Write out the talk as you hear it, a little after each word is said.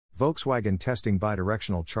Volkswagen testing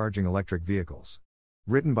bidirectional charging electric vehicles.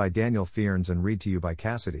 Written by Daniel Fearns and read to you by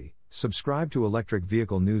Cassidy. Subscribe to Electric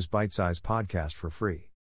Vehicle News Bite-Size Podcast for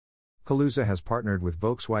free. Kaluza has partnered with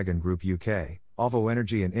Volkswagen Group UK, Ovo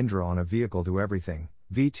Energy and Indra on a Vehicle to Everything,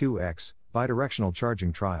 V2X, bidirectional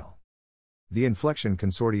charging trial. The Inflection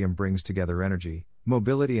Consortium brings together energy,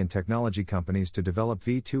 mobility and technology companies to develop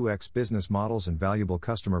V2X business models and valuable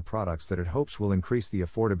customer products that it hopes will increase the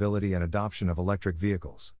affordability and adoption of electric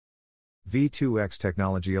vehicles. V2X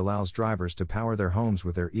technology allows drivers to power their homes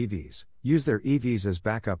with their EVs, use their EVs as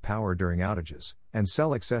backup power during outages, and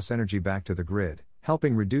sell excess energy back to the grid,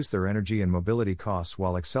 helping reduce their energy and mobility costs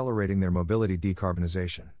while accelerating their mobility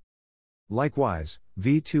decarbonization. Likewise,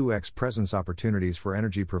 V2X presents opportunities for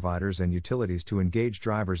energy providers and utilities to engage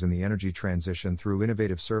drivers in the energy transition through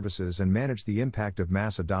innovative services and manage the impact of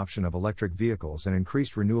mass adoption of electric vehicles and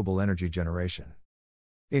increased renewable energy generation.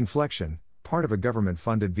 Inflection, part of a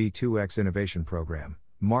government-funded V2X innovation program,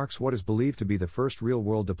 marks what is believed to be the first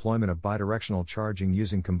real-world deployment of bidirectional charging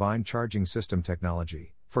using combined charging system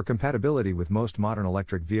technology, for compatibility with most modern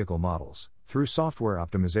electric vehicle models, through software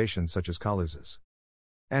optimization such as Kaluza's.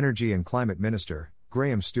 Energy and Climate Minister,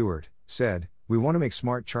 Graham Stewart, said, "We want to make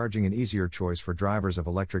smart charging an easier choice for drivers of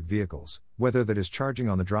electric vehicles, whether that is charging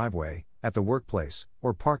on the driveway, at the workplace,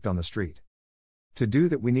 or parked on the street. To do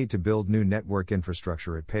that we need to build new network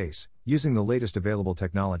infrastructure at pace, using the latest available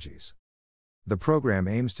technologies." The program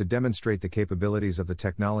aims to demonstrate the capabilities of the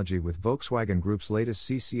technology with Volkswagen Group's latest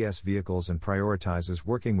CCS vehicles and prioritizes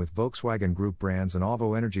working with Volkswagen Group brands and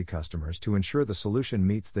Ovo Energy customers to ensure the solution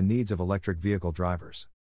meets the needs of electric vehicle drivers.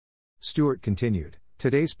 Stewart continued,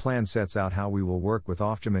 "Today's plan sets out how we will work with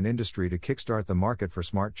Ofgem and industry to kickstart the market for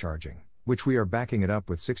smart charging, which we are backing it up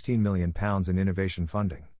with £16 million in innovation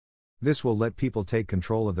funding. This will let people take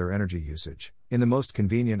control of their energy usage, in the most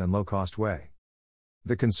convenient and low-cost way.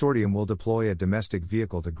 The consortium will deploy a domestic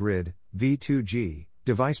vehicle-to-grid, V2G,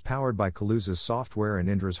 device powered by Kaluza's software and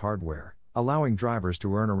Indra's hardware, allowing drivers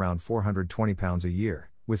to earn around £420 a year,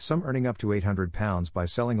 with some earning up to £800 by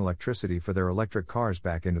selling electricity for their electric cars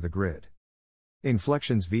back into the grid.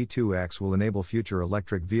 Inflection's V2X will enable future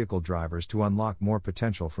electric vehicle drivers to unlock more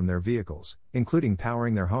potential from their vehicles, including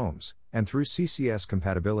powering their homes, and through CCS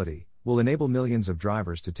compatibility, will enable millions of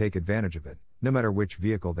drivers to take advantage of it, no matter which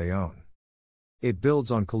vehicle they own. It builds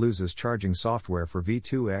on Kaluza's charging software for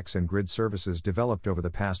V2X and grid services developed over the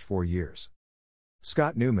past 4 years.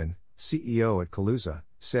 Scott Newman, CEO at Kaluza,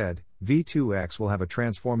 said, "V2X will have a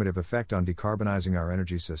transformative effect on decarbonizing our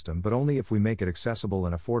energy system, but only if we make it accessible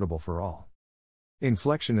and affordable for all."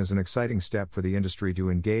 Inflection is an exciting step for the industry to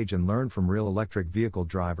engage and learn from real electric vehicle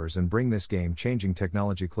drivers and bring this game-changing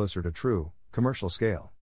technology closer to true, commercial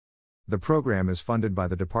scale. The program is funded by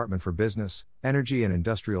the Department for Business, Energy and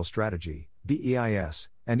Industrial Strategy, BEIS,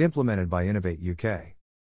 and implemented by Innovate UK.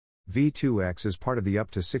 V2X is part of the up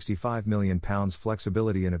to £65 million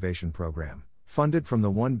Flexibility Innovation Programme, funded from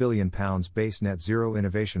the £1 billion base net zero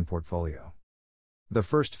innovation portfolio. The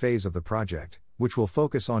first phase of the project, which will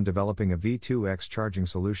focus on developing a V2X charging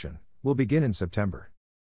solution, will begin in September.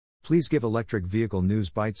 Please give Electric Vehicle News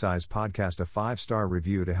Bite-Size Podcast a 5-star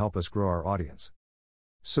review to help us grow our audience.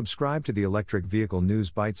 Subscribe to the Electric Vehicle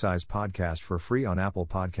News Bite-Size Podcast for free on Apple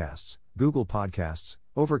Podcasts, Google Podcasts,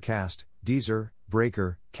 Overcast, Deezer,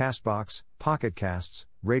 Breaker, Castbox, Pocket Casts,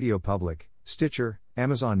 Radio Public, Stitcher,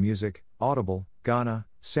 Amazon Music, Audible, Gaana,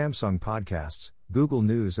 Samsung Podcasts, Google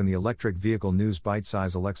News and the Electric Vehicle News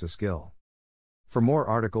Bite-Size Alexa skill. For more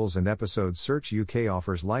articles and episodes, search UK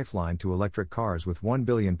offers lifeline to electric cars with £1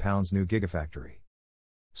 billion new gigafactory.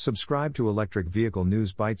 Subscribe to Electric Vehicle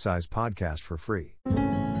News Bite-Size Podcast for free.